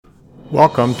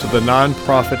Welcome to the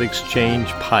Nonprofit Exchange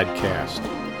Podcast.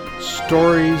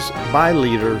 Stories by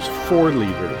leaders for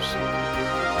leaders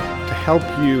to help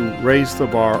you raise the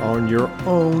bar on your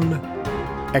own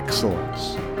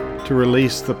excellence, to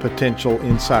release the potential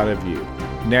inside of you.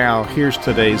 Now, here's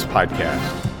today's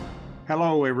podcast.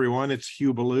 Hello, everyone. It's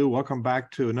Hugh Ballou. Welcome back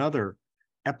to another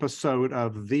episode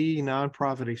of The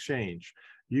Nonprofit Exchange.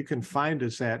 You can find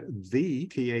us at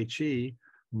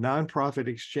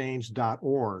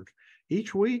nonprofitexchange.org.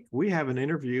 Each week, we have an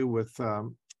interview with a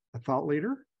thought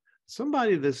leader,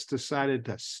 somebody that's decided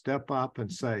to step up and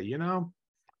say,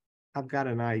 I've got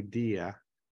an idea,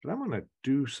 but I'm going to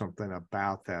do something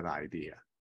about that idea.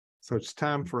 So it's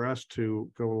time for us to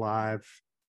go live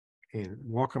and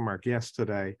welcome our guest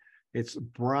today. It's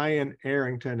Brian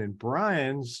Arrington, and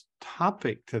Brian's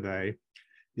topic today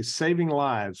is saving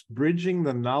lives, bridging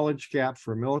the knowledge gap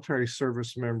for military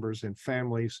service members and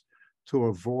families to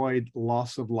avoid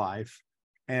loss of life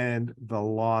and the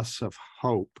loss of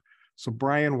hope. So,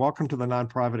 Brian, welcome to the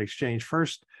Nonprofit Exchange.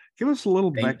 First, give us a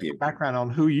little background on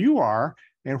who you are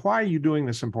and why are you doing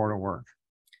this important work?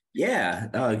 Yeah,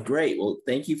 great. Well,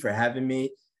 thank you for having me.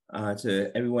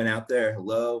 To everyone out there,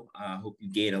 hello. Hope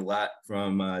you gain a lot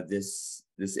from this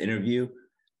interview.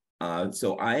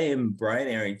 So I am Brian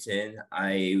Arrington.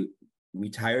 I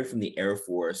retired from the Air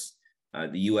Force,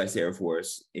 the U.S. Air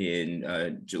Force,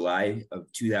 in July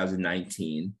of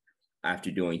 2019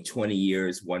 after doing 20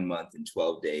 years, 1 month, and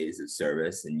 12 days of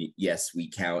service. And yes,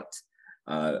 we count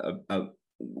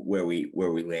where we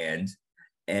land.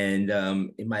 And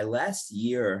in my last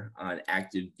year on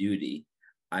active duty,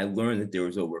 I learned that there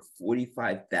was over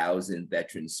 45,000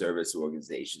 veteran service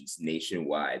organizations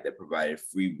nationwide that provided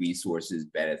free resources,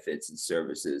 benefits, and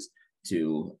services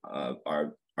to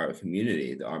our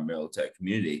community, our military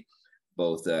community,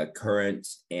 both current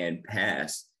and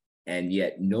past. And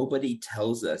yet nobody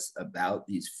tells us about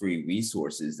these free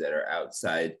resources that are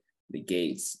outside the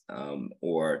gates,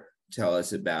 or tell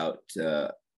us about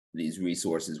these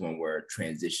resources when we're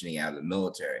transitioning out of the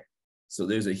military. So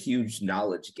there's a huge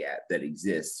knowledge gap that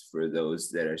exists for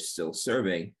those that are still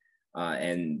serving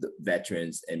and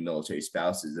veterans and military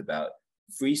spouses about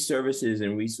free services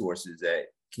and resources that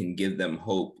can give them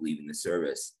hope leaving the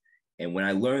service. And when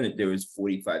I learned that there was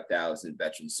 45,000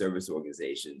 veteran service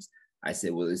organizations, I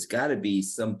said, well, there's got to be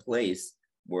some place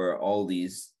where all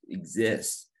these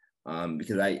exist,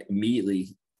 because I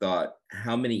immediately thought,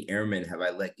 how many airmen have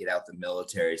I let get out the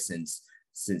military since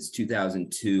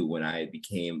 2002, when I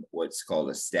became what's called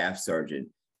a staff sergeant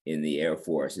in the Air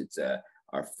Force. It's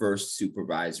our first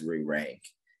supervisory rank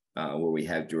where we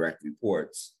have direct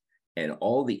reports. And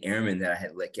all the airmen that I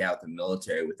had let get out the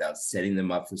military without setting them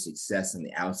up for success on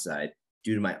the outside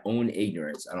due to my own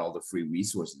ignorance on all the free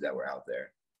resources that were out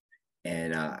there.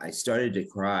 And I started to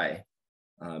cry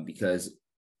because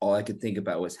all I could think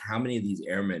about was how many of these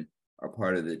airmen are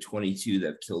part of the 22 that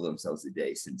have killed themselves a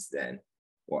day since then,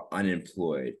 or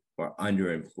unemployed, or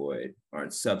underemployed, or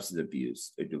in substance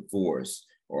abuse, or divorce,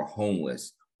 or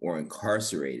homeless, or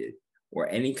incarcerated, or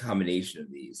any combination of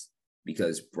these,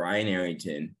 because Brian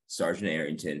Arrington, Sergeant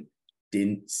Arrington,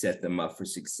 didn't set them up for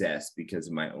success because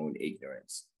of my own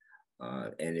ignorance.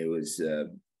 And it was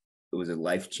a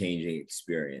life-changing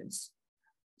experience.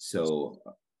 So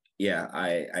yeah,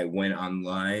 I went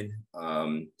online,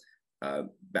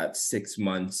 about 6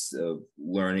 months of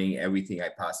learning everything I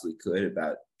possibly could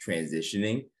about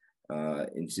transitioning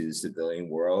into the civilian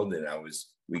world. And I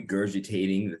was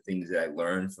regurgitating the things that I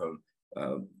learned from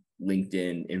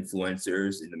LinkedIn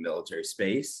influencers in the military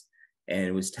space,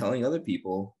 and was telling other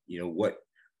people, what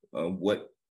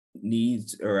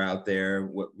needs are out there,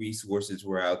 what resources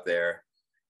were out there.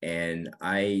 And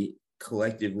I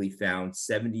collectively found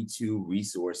 72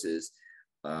 resources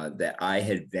that I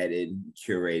had vetted,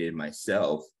 curated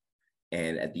myself.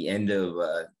 And at the end of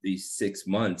these 6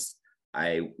 months,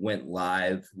 I went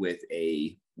live with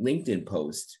a LinkedIn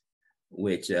post,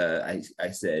 which I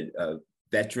said,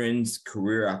 veterans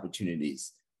career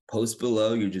opportunities. Post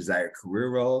below your desired career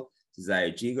role,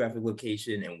 desired geographic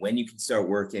location, and when you can start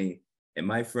working. And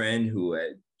my friend, who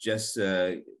had just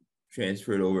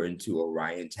transferred over into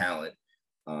Orion Talent,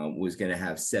 was going to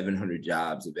have 700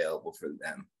 jobs available for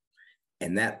them.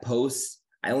 And that post,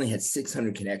 I only had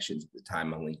 600 connections at the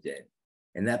time on LinkedIn.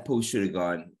 And that post should have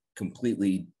gone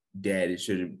completely dead. It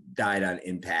should have died on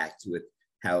impact with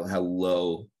how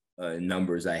low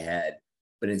numbers I had.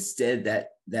 But instead,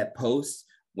 that post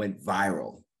went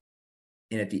viral.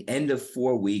 And at the end of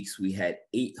 4 weeks, we had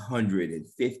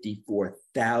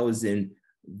 854,000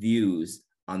 views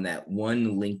on that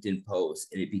one LinkedIn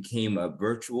post. And it became a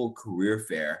virtual career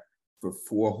fair for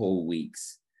 4 whole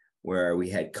weeks. where we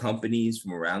had companies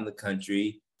from around the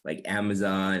country like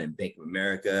Amazon and Bank of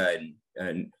America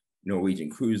and Norwegian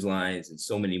Cruise Lines and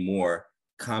so many more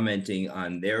commenting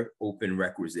on their open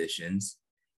requisitions.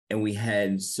 And we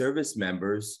had service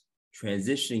members,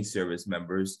 transitioning service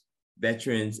members,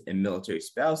 veterans, and military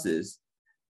spouses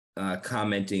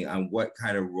commenting on what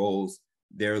kind of roles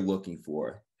they're looking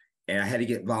for. And I had to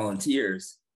get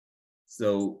volunteers.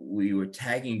 So we were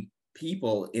tagging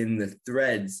people in the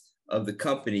threads of the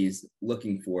companies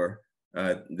looking for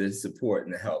the support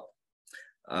and the help.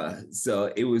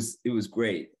 So it was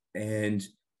great. And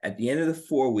at the end of the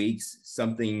 4 weeks,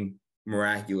 something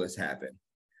miraculous happened.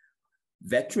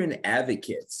 Veteran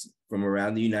advocates from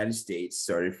around the United States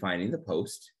started finding the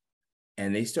post,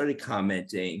 and they started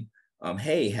commenting,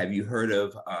 hey, have you heard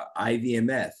of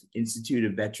IVMF, Institute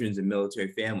of Veterans and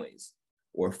Military Families,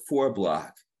 or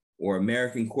 4Block, or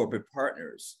American Corporate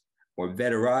Partners, or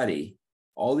Veterati,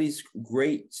 all these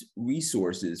great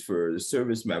resources for the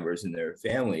service members and their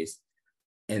families.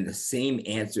 And the same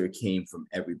answer came from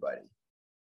everybody.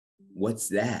 What's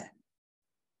that?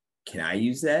 Can I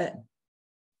use that?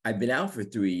 I've been out for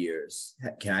 3 years.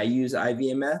 Can I use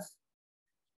IVMF?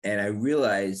 And I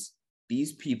realized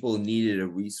these people needed a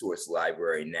resource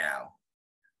library now.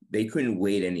 They couldn't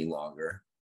wait any longer.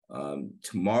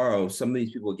 Tomorrow, some of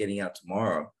these people are getting out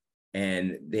tomorrow,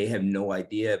 and they have no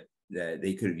idea that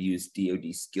they could have used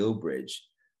DoD SkillBridge,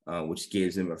 which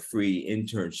gives them a free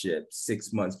internship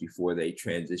 6 months before they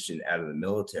transition out of the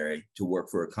military to work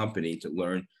for a company to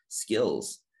learn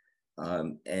skills.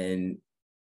 And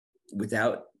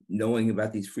without knowing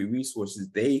about these free resources,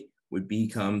 they would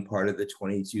become part of the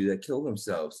 22 that kill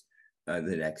themselves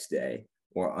the next day,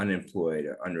 or unemployed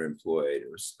or underemployed,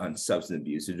 or on substance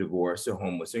abuse or divorce or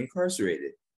homeless or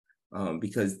incarcerated,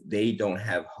 because they don't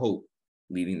have hope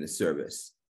leaving the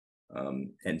service.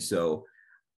 And so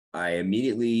I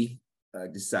immediately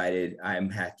decided I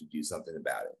have to do something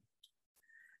about it.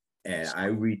 And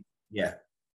yeah.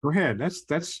 Go ahead. That's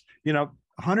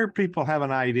 100 people have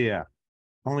an idea.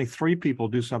 Only 3 people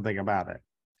do something about it.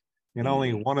 And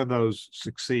only one of those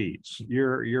succeeds.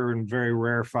 You're in very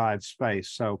rarefied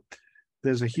space. So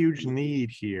there's a huge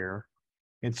need here.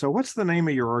 And so what's the name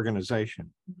of your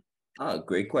organization? Oh,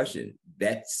 great question.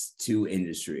 Vets to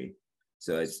Industry.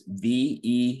 So it's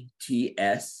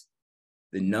VETS,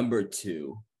 the number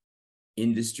 2,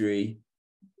 Industry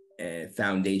and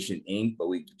Foundation Inc., but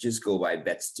we just go by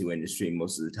Vets to Industry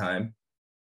most of the time.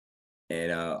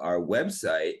 And our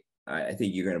website, I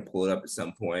think you're going to pull it up at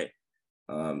some point,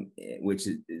 which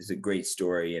is a great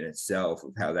story in itself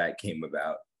of how that came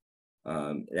about.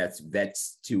 That's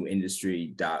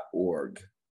vets2industry.org.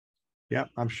 Yeah,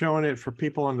 I'm showing it for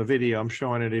people on the video. I'm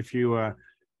showing it if you're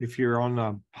on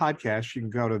the podcast, you can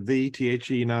go to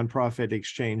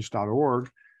nonprofitexchange.org,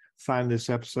 find this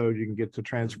episode. You can get the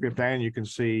transcript and you can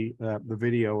see the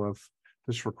video of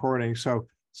this recording. So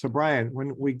Brian,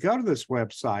 when we go to this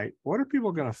website, what are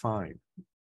people going to find?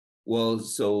 Well,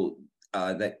 so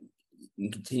that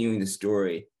in continuing the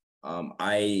story,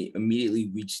 I immediately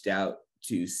reached out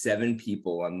to 7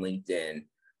 people on LinkedIn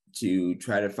to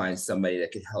try to find somebody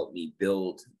that could help me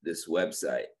build this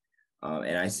website.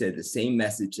 And I said the same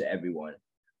message to everyone.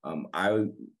 I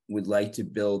would like to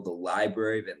build the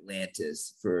Library of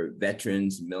Atlantis for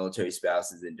veterans, military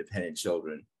spouses, and dependent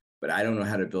children, but I don't know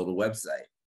how to build a website.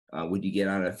 Would you get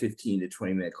on a 15 to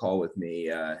 20-minute call with me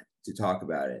to talk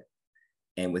about it?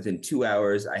 And within 2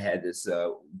 hours, I had this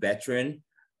veteran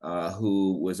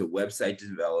who was a website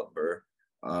developer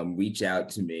reach out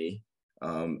to me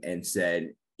and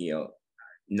said,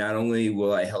 not only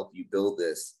will I help you build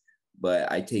this,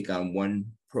 but I take on 1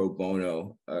 pro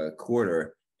bono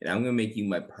quarter, and I'm going to make you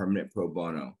my permanent pro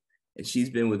bono. And she's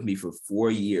been with me for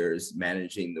 4 years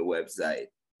managing the website.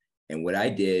 And what I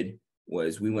did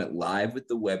was we went live with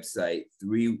the website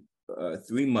 3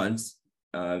 months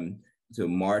to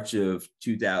March of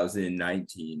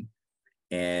 2019.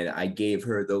 And I gave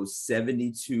her those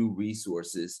 72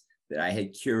 resources that I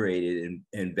had curated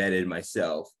and vetted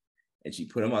myself. And she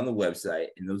put them on the website,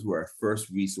 and those were our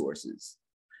first resources.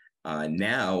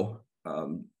 Now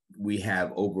we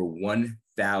have over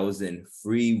 1,000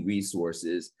 free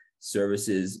resources,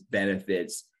 services,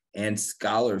 benefits, and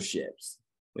scholarships.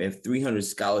 We have 300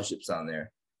 scholarships on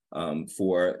there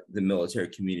for the military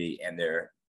community and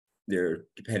their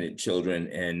dependent children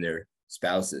and their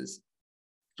spouses.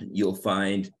 You'll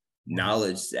find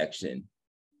knowledge section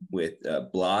with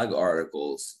blog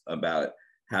articles about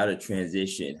how to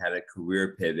transition, how to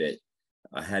career pivot,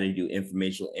 how to do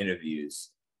informational interviews,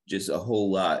 just a whole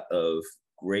lot of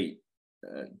great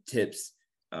tips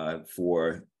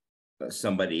for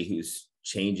somebody who's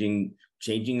changing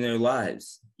changing their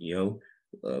lives,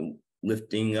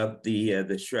 lifting up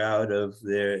the shroud of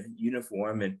their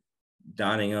uniform and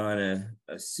donning on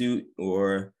a suit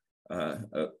or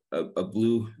a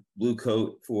blue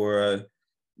coat for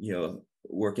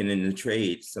working in the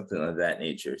trade, something of that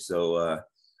nature. So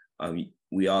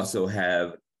we also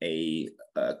have a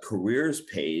careers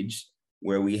page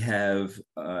where we have,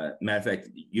 matter of fact,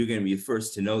 you're going to be the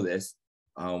first to know this.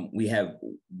 We have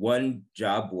one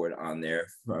job board on there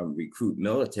from Recruit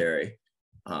Military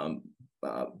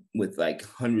with like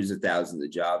hundreds of thousands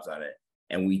of jobs on it.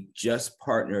 And we just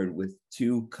partnered with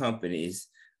two companies,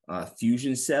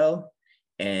 Fusion Cell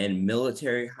and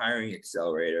Military Hiring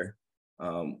Accelerator,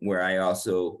 where I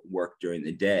also work during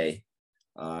the day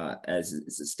as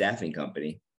it's a staffing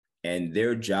company. And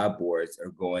their job boards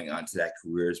are going onto that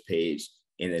careers page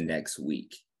in the next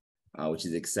week, which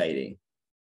is exciting.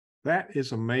 That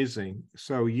is amazing.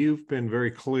 So you've been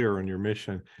very clear on your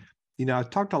mission.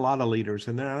 I've talked to a lot of leaders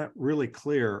and they're not really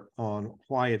clear on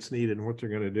why it's needed and what they're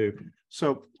going to do.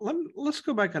 So let's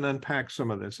go back and unpack some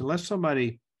of this. Unless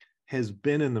somebody has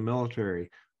been in the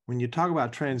military, when you talk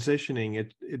about transitioning,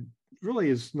 it really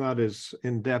is not as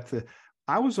in depth.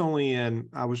 I was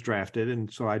drafted,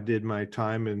 and so I did my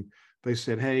time, and they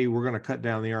said, hey, we're going to cut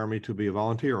down the Army to be a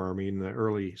volunteer Army in the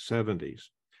early 70s.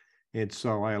 And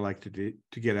so I elected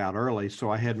to get out early.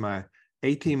 So I had my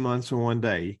 18 months and 1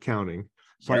 day counting.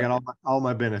 So yep. I got all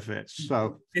my benefits.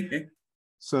 So the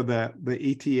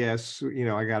ETS,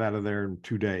 I got out of there in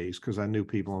 2 days because I knew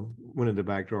people, went in the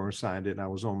back door and signed it, and I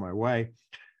was on my way.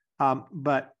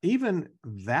 But even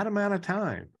that amount of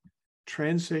time,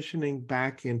 transitioning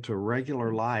back into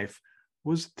regular life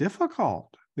was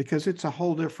difficult because it's a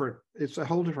whole different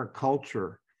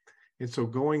culture. And so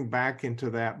going back into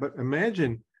that, but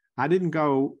imagine I didn't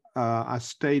go, I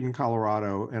stayed in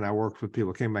Colorado and I worked with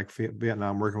people, came back from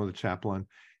Vietnam, working with a chaplain.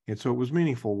 And so it was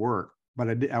meaningful work, but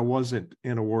I wasn't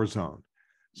in a war zone.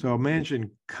 So imagine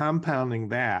compounding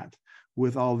that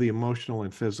with all the emotional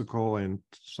and physical and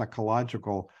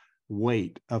psychological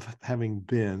weight of having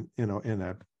been, in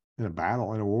a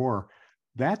battle, in a war.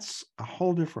 That's a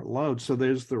whole different load. So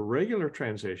there's the regular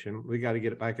transition. We got to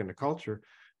get it back into culture,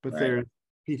 but there's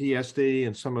PTSD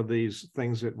and some of these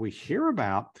things that we hear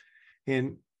about.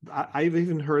 And I've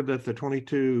even heard that the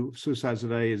 22 suicides a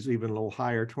day is even a little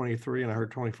higher, 23, and I heard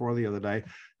 24 the other day.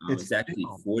 It's actually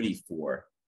 44.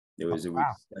 There was a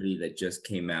study that just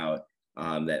came out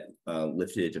that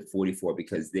lifted it to 44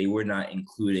 because they were not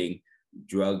including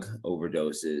drug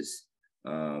overdoses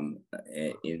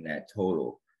in that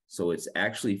total. So it's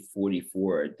actually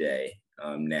 44 a day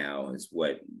now is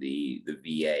what the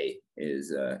VA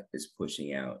is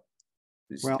pushing out.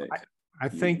 I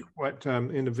think what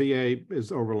in the VA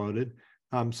is overloaded.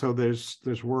 So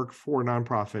there's work for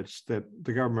nonprofits that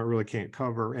the government really can't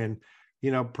cover, and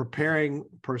preparing a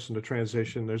person to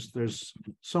transition. There's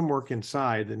some work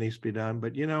inside that needs to be done,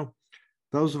 but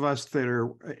those of us that are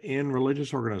in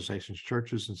religious organizations,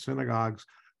 churches and synagogues,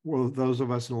 well, those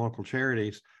of us in local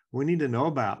charities, we need to know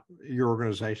about your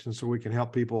organization so we can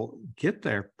help people get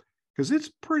there, because it's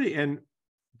pretty. And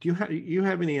do you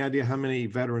have any idea how many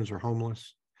veterans are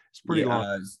homeless? It's pretty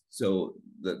long. So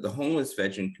the homeless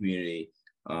veteran community,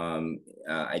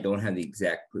 I don't have the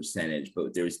exact percentage,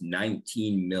 but there's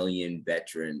 19 million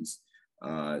veterans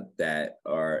that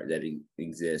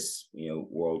exist,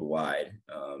 worldwide.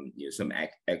 Some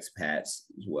expats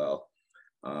as well.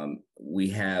 We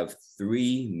have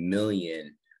 3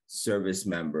 million service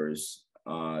members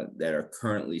that are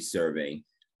currently serving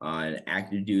on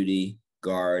active duty,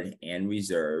 guard, and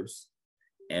reserves.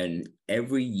 And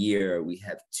every year we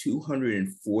have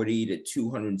 240 to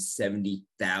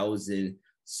 270,000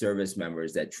 service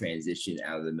members that transition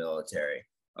out of the military,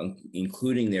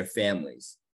 including their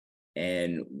families.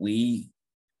 And we,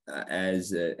 as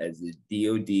the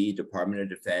DoD, Department of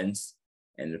Defense,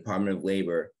 and Department of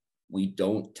Labor, we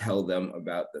don't tell them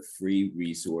about the free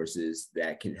resources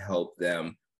that can help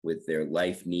them with their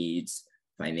life needs,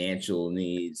 financial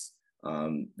needs.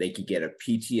 They could get a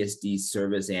PTSD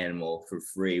service animal for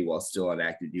free while still on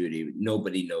active duty.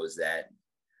 Nobody knows that.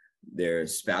 Their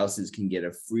spouses can get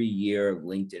a free year of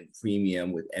LinkedIn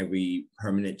Premium with every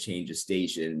permanent change of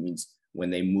station. It means when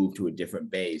they move to a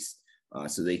different base,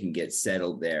 so they can get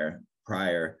settled there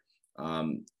prior.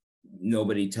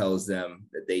 Nobody tells them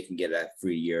that they can get a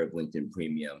free year of LinkedIn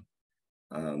Premium.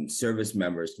 Service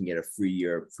members can get a free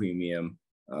year of premium,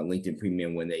 LinkedIn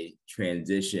Premium, when they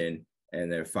transition in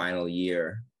their final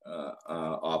year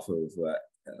off of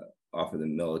the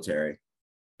military.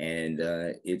 And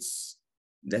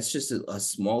that's just a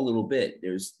small little bit.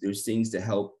 There's things to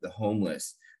help the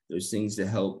homeless. There's things to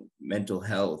help mental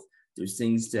health. There's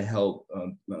things to help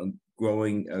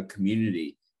growing a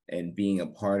community and being a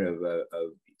part of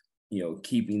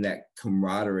keeping that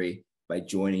camaraderie by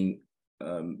joining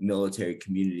military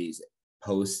communities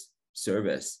post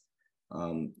service.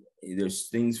 There's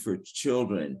things for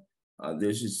children.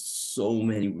 There's just so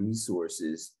many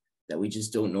resources that we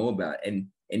just don't know about. And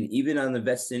even on the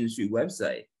Vets Industry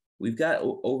website, we've got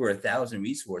over 1,000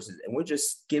 resources, and we're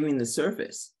just skimming the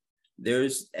surface.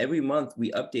 There's every month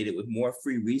we update it with more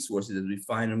free resources as we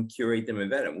find them, curate them, and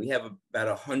vet them. We have about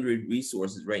 100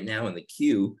 resources right now in the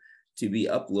queue to be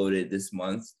uploaded this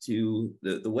month to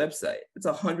the website. It's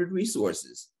 100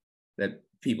 resources that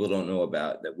people don't know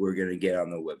about that we're going to get on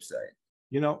the website.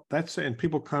 And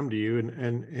people come to you,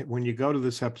 and when you go to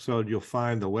this episode, you'll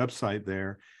find the website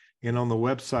there. And on the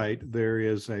website, there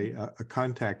is a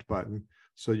contact button,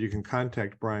 so you can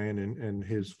contact Brian and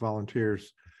his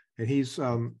volunteers. And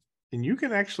and you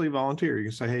can actually volunteer. You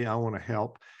can say, hey, I want to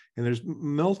help. And there's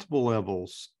multiple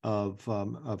levels of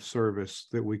service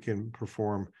that we can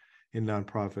perform in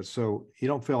nonprofits. So you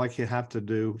don't feel like you have to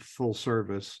do full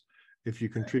service if you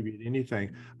contribute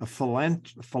anything. A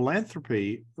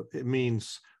philanthropy, it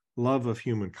means love of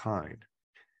humankind.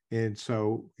 And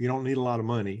so you don't need a lot of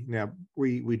money. Now,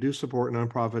 we do support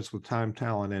nonprofits with time,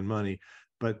 talent, and money,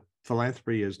 but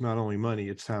philanthropy is not only money,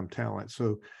 it's time, talent.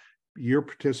 So your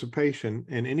participation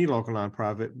in any local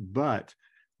nonprofit, but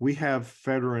we have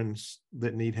veterans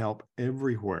that need help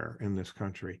everywhere in this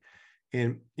country.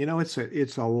 And,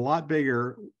 it's a lot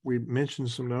bigger. We mentioned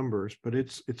some numbers, but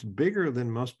it's bigger than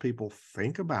most people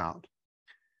think about.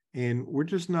 And we're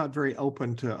just not very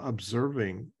open to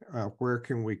observing where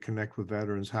can we connect with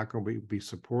veterans? How can we be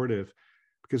supportive?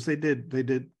 Because they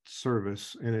did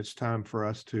service, and it's time for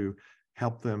us to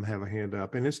help them have a hand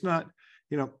up. And it's not,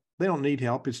 they don't need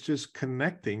help. It's just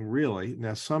connecting, really.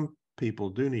 Now, some people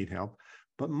do need help,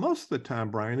 but most of the time,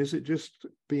 Brian, is it just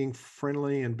being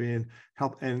friendly and being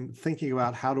help and thinking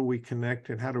about how do we connect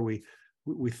and how do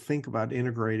we think about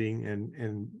integrating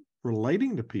and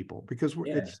relating to people? Because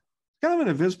it's kind of an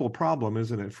invisible problem,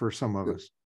 isn't it, for some of us?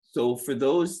 So for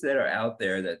those that are out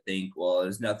there that think, well,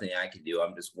 there's nothing I can do,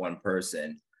 I'm just one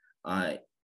person,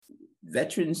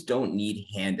 veterans don't need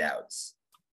handouts.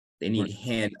 They need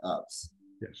hand ups.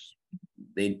 Yes.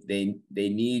 They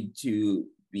need to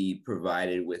be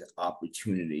provided with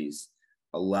opportunities.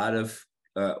 A lot of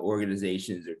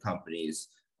organizations or companies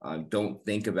don't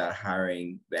think about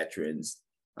hiring veterans,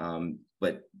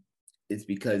 but it's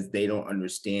because they don't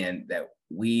understand that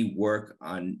we work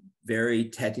on very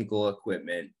technical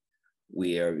equipment.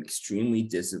 We are extremely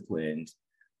disciplined.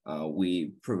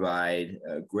 We provide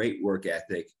a great work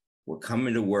ethic. We're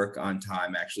coming to work on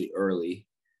time, actually early.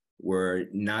 We're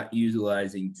not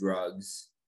utilizing drugs.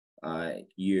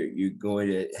 You're going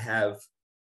to have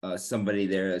somebody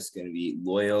there that's going to be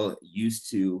loyal, used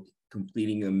to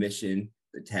completing a mission,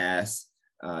 the task,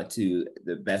 to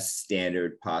the best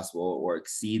standard possible or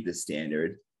exceed the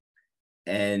standard.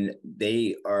 And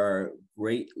they are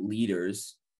great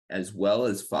leaders as well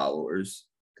as followers,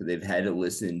 because they've had to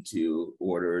listen to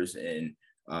orders and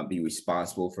be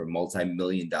responsible for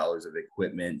multi-million dollars of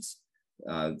equipment.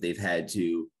 They've had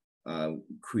to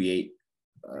create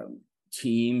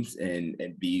teams and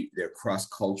they're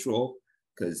cross-cultural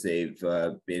because they've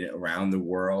been around the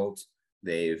world.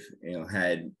 They've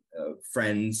had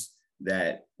friends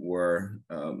that were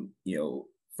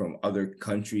from other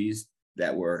countries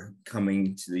that were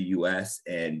coming to the U.S.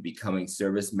 and becoming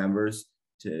service members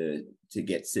to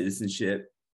get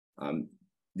citizenship.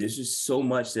 There's just so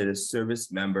much that a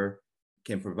service member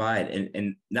can provide,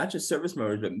 and not just service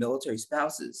members, but military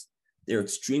spouses. They're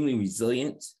extremely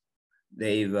resilient.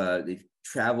 They've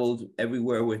traveled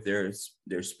everywhere with their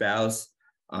spouse.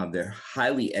 They're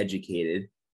highly educated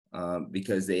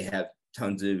because they have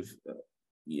tons of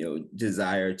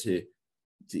desire to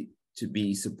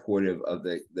be supportive of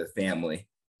the family,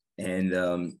 and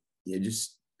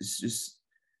it's just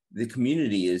the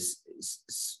community is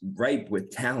ripe with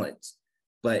talent,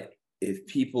 but if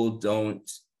people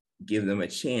don't give them a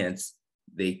chance,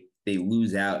 they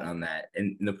lose out on that.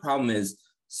 And the problem is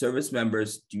service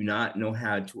members do not know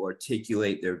how to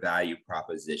articulate their value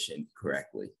proposition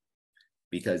correctly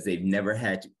because they've never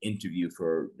had to interview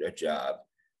for a job.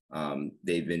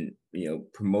 They've been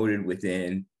promoted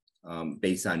within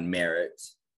based on merit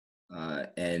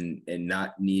and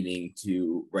not needing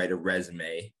to write a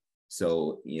resume.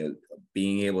 So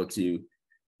being able to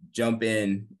jump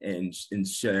in and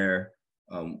share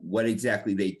what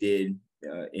exactly they did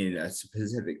in a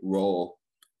specific role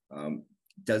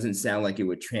doesn't sound like it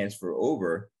would transfer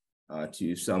over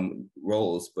to some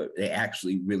roles, but they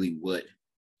actually really would.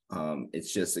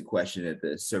 It's just a question that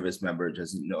the service member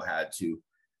doesn't know how to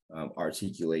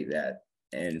articulate that.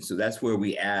 And so that's where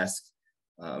we ask,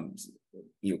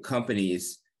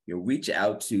 companies, reach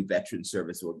out to veteran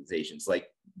service organizations like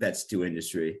Vets to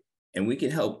Industry, and we can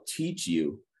help teach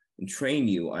you and train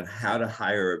you on how to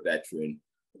hire a veteran,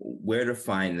 where to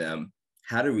find them,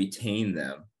 how to retain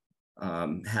them,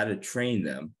 how to train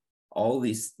them, all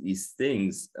these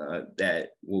things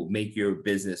that will make your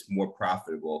business more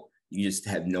profitable. You just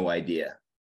have no idea.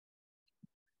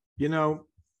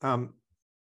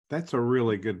 That's a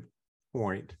really good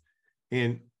point.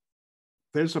 And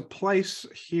there's a place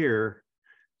here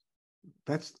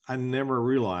I never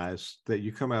realized that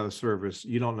you come out of the service,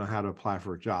 you don't know how to apply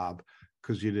for a job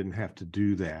because you didn't have to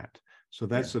do that. So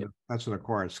that's an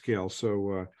acquired skill.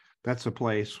 So that's a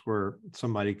place where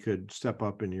somebody could step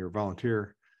up in your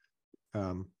volunteer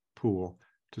pool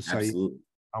to say, Absolutely.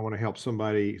 I want to help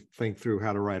somebody think through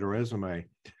how to write a resume.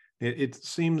 It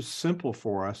seems simple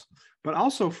for us, but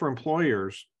also for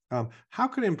employers. How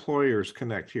can employers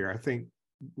connect here? I think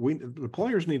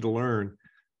employers need to learn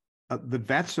that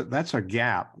that's a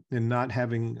gap in not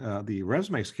having the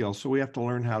resume skills. So we have to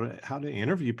learn how to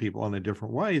interview people in a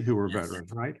different way who are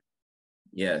veterans, right?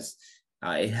 Yes,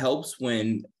 it helps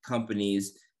when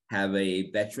companies have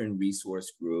a veteran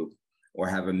resource group or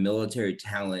have a military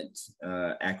talent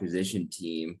acquisition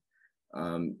team.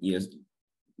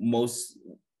 Most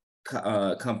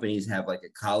companies have like a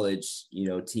college,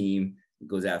 team that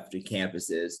goes after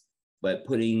campuses, but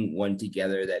putting one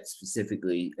together that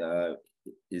specifically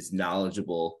is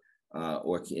knowledgeable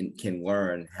or can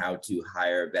learn how to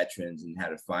hire veterans and how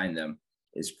to find them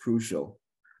is crucial.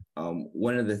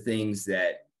 One of the things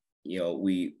that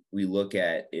we look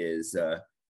at is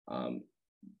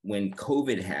when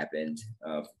COVID happened,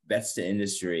 Vets to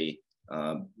Industry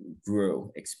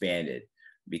expanded,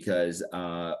 because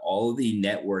all of the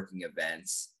networking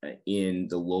events in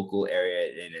the local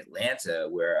area in Atlanta,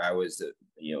 where I was a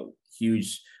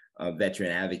huge veteran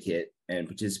advocate and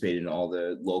participated in all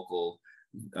the local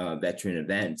veteran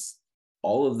events,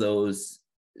 all of those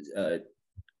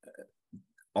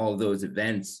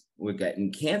events were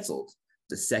getting canceled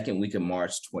the second week of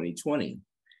March 2020,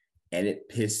 and it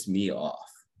pissed me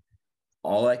off.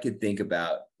 All I could think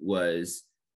about was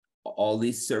all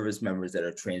these service members that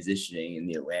are transitioning in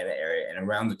the Atlanta area and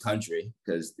around the country,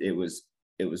 because it was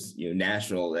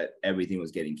national that everything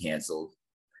was getting canceled,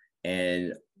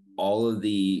 and all of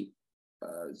the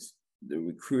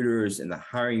recruiters and the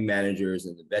hiring managers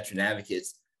and the veteran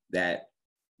advocates that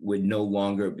would no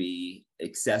longer be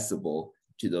accessible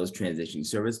to those transitioning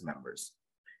service members.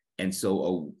 And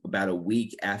so about a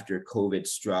week after COVID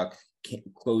struck,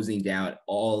 closing down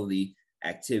all the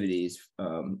activities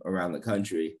around the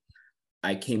country,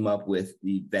 I came up with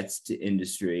the Vets to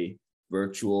Industry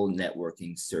virtual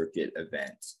networking circuit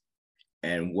event.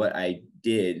 And what I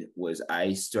did was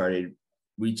I started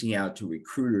reaching out to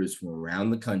recruiters from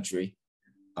around the country,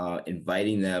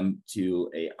 inviting them to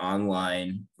an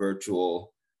online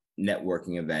virtual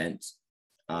networking event.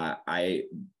 I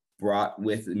brought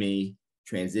with me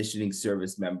transitioning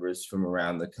service members from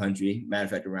around the country, matter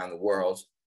of fact, around the world.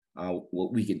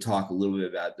 We can talk a little bit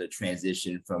about the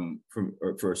transition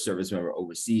for a service member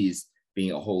overseas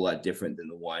being a whole lot different than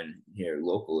the one here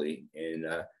locally in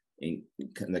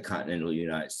the continental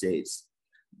United States.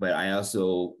 But I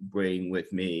also bring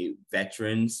with me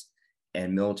veterans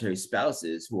and military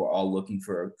spouses who are all looking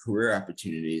for career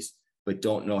opportunities, but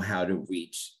don't know how to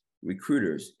reach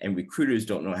recruiters, and recruiters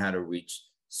don't know how to reach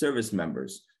service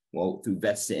members. Well, through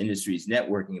Vets to Industries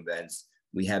networking events,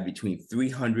 we have between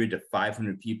 300 to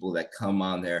 500 people that come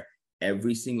on there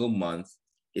every single month.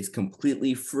 It's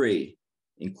completely free,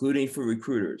 including for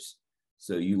recruiters.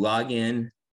 So you log in,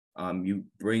 you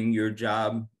bring your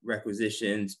job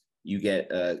requisitions, you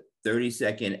get a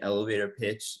 30-second elevator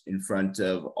pitch in front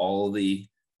of all the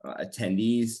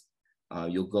attendees.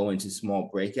 You'll go into small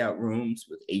breakout rooms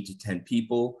with 8 to 10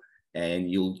 people, and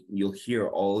you'll hear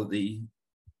all of the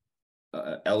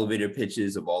elevator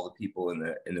pitches of all the people in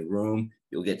the room.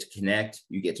 You'll get to connect.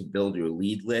 You get to build your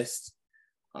lead list.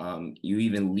 You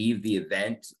even leave the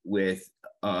event with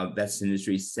Vets to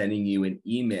Industry sending you an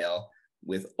email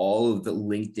with all of the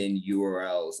LinkedIn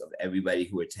URLs of everybody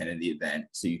who attended the event,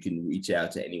 so you can reach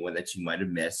out to anyone that you might have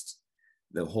missed.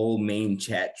 The whole main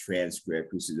chat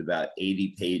transcript, which is about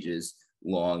 80 pages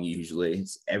long usually,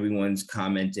 it's everyone's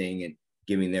commenting and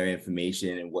giving their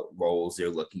information and what roles they're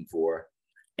looking for,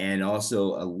 and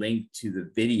also a link to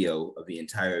the video of the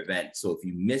entire event. So if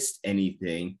you missed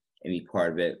anything, any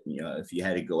part of it, if you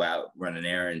had to go out, run an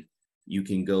errand, you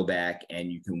can go back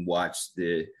and you can watch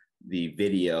the the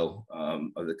video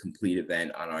of the complete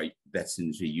event on our Vets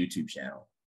Industry YouTube channel.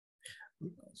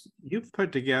 You've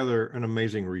put together an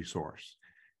amazing resource,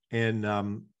 and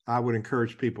I would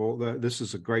encourage people that this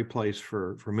is a great place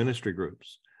for ministry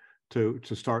groups to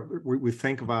start. We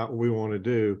think about what we want to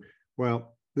do.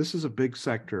 Well, this is a big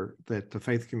sector that the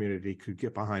faith community could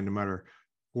get behind, no matter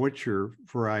what your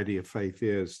variety of faith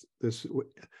is.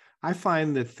 I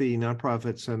find that the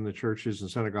nonprofits and the churches and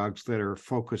synagogues that are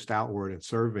focused outward and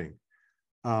serving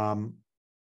are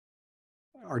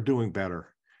doing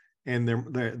better, and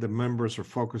the members are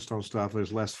focused on stuff.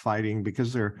 There's less fighting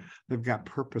because they've got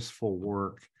purposeful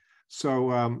work.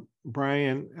 So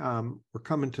Brian, we're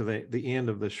coming to the end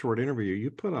of the short interview.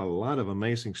 You put a lot of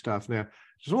amazing stuff. Now,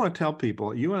 just want to tell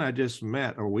people, you and I just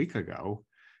met a week ago,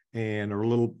 or a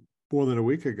little more than a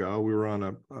week ago. We were on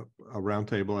a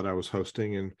roundtable that I was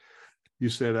hosting, and you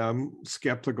said, I'm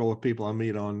skeptical of people I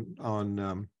meet on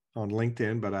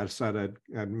LinkedIn, but I decided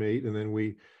I'd meet. And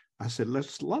then I said, a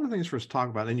lot of things for us to talk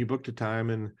about. And you booked a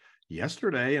time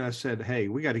yesterday, and I said, hey,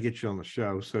 we got to get you on the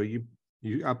show. So you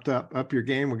up your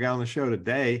game. We got on the show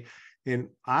today, and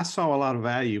I saw a lot of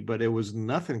value, but it was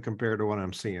nothing compared to what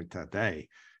I'm seeing today.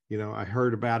 I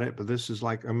heard about it, but this is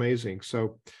like amazing.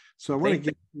 So I want to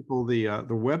give people the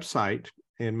website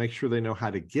and make sure they know how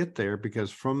to get there,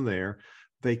 because from there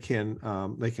they can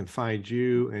find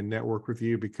you and network with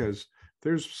you, because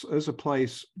there's a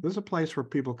place where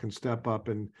people can step up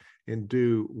and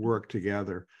do work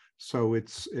together. So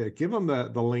it's give them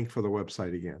the link for the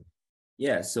website again.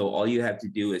 Yeah, so all you have to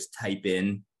do is type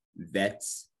in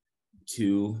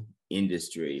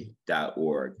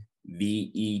vets2industry.org,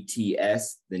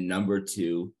 VETS, the number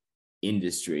 2,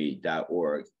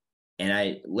 industry.org. And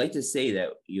I like to say that,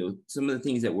 some of the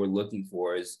things that we're looking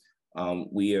for is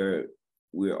we're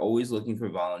always looking for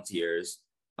volunteers.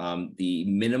 The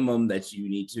minimum that you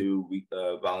need to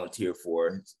volunteer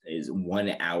for is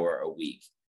 1 hour a week.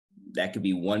 That could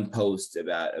be one post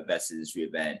about a Vets Industry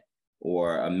event,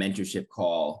 or a mentorship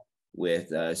call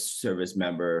with a service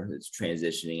member that's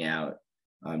transitioning out,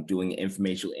 doing an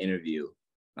informational interview,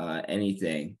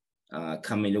 anything,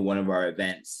 coming to one of our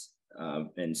events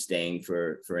and staying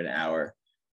for an hour.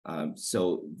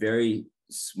 So very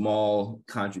small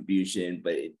contribution,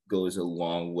 but it goes a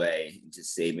long way into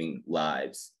saving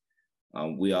lives.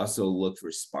 We also look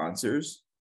for sponsors.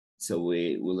 So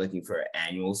we're looking for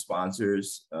annual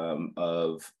sponsors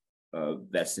of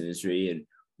Vets Industry, and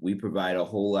we provide a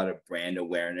whole lot of brand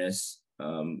awareness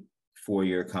for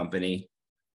your company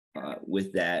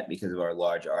with that, because of our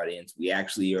large audience. We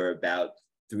actually are about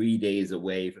 3 days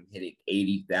away from hitting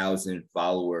 80,000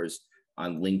 followers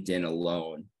on LinkedIn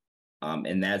alone.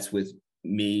 And that's with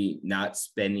me not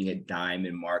spending a dime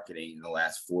in marketing in the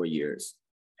last 4 years.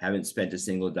 Haven't spent a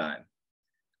single dime.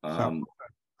 So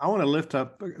I want to lift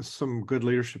up some good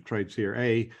leadership traits here.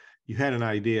 A, you had an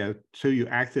idea. 2, you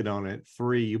acted on it.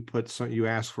 3, you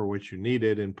asked for what you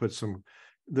needed and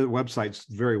the website's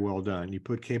very well done. You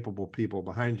put capable people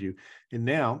behind you. And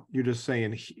now you're just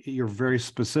saying, you're very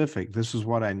specific. This is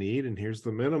what I need, and here's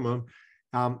the minimum.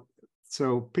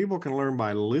 So people can learn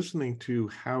by listening to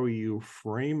how you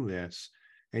frame this,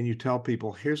 and you tell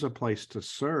people, here's a place to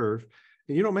serve,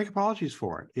 and you don't make apologies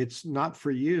for it. It's not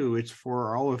for you, it's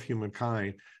for all of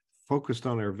humankind, focused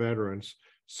on our veterans.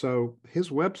 So his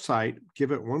website,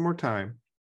 give it one more time.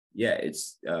 Yeah,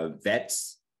 it's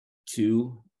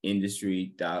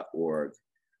vets2industry.org.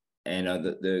 And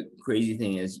the crazy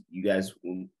thing is, you guys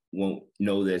won't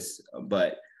know this,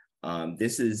 but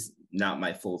this is not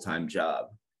my full-time job.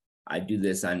 I do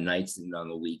this on nights and on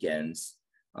the weekends.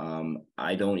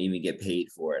 I don't even get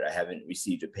paid for it. I haven't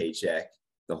received a paycheck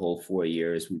the whole 4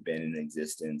 years we've been in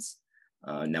existence.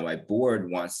 Now my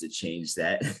board wants to change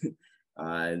that.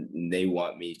 They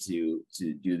want me to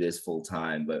do this full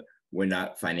time, but we're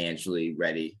not financially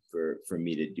ready for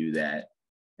me to do that.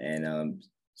 And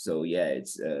so yeah,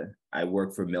 I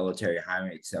work for Military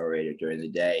Hiring Accelerator during the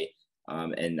day,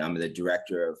 and I'm the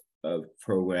director of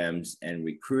programs and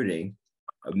recruiting,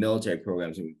 of military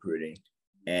programs and recruiting.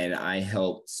 And I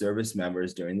help service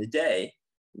members during the day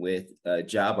with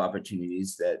job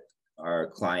opportunities that our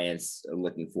clients are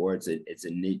looking for. It's a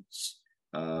niche,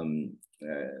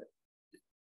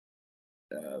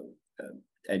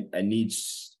 a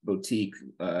niche boutique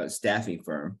staffing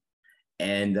firm.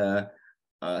 And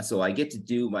so I get to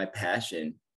do my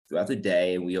passion throughout the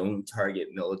day, and we only target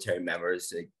military members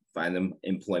to find them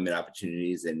employment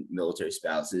opportunities and military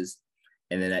spouses.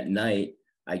 And then at night,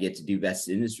 I get to do Vets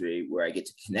Industry, where I get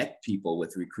to connect people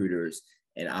with recruiters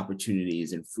and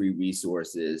opportunities and free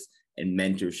resources and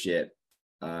mentorship.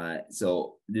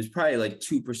 So there's probably like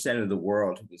 2% of the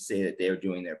world who can say that they're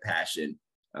doing their passion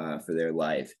for their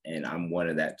life. And I'm one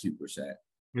of that 2%.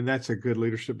 And that's a good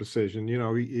leadership decision. You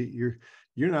know, you're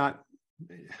not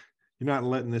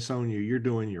letting this own you. You're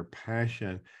doing your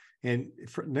passion. And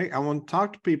I want to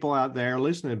talk to people out there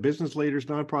listening, business leaders,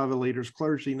 nonprofit leaders,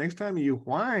 clergy. Next time you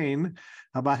whine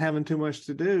about having too much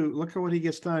to do, look at what he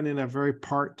gets done in a very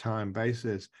part-time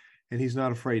basis. And he's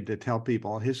not afraid to tell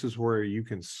people this is where you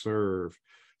can serve.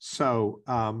 So,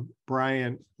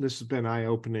 Brian, this has been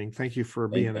eye-opening. Thank you for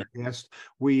being a guest.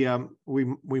 We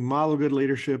model good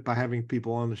leadership by having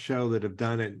people on the show that have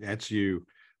done it. That's you.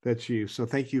 So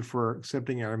thank you for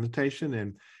accepting our invitation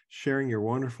and sharing your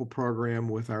wonderful program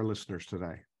with our listeners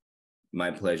today.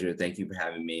 My pleasure. Thank you for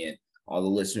having me, and all the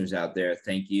listeners out there.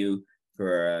 Thank you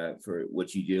for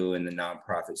what you do in the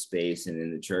nonprofit space and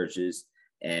in the churches.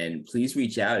 And please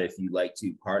reach out if you'd like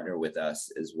to partner with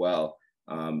us as well,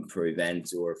 for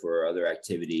events or for other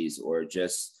activities, or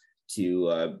just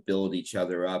to build each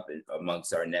other up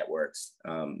amongst our networks.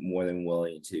 More than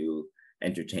willing to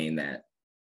entertain that.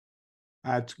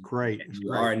 That's great.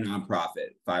 You are a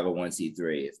nonprofit,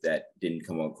 501c3, if that didn't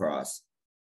come across.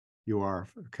 You are.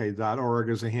 Okay, .org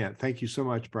is a hint. Thank you so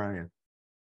much, Brian.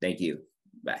 Thank you.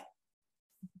 Bye.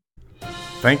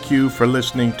 Thank you for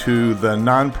listening to the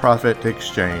Nonprofit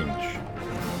Exchange.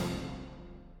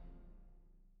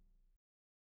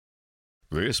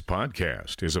 This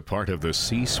podcast is a part of the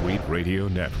C-Suite Radio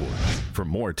Network. For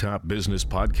more top business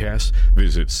podcasts,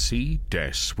 visit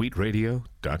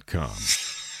c-suiteradio.com.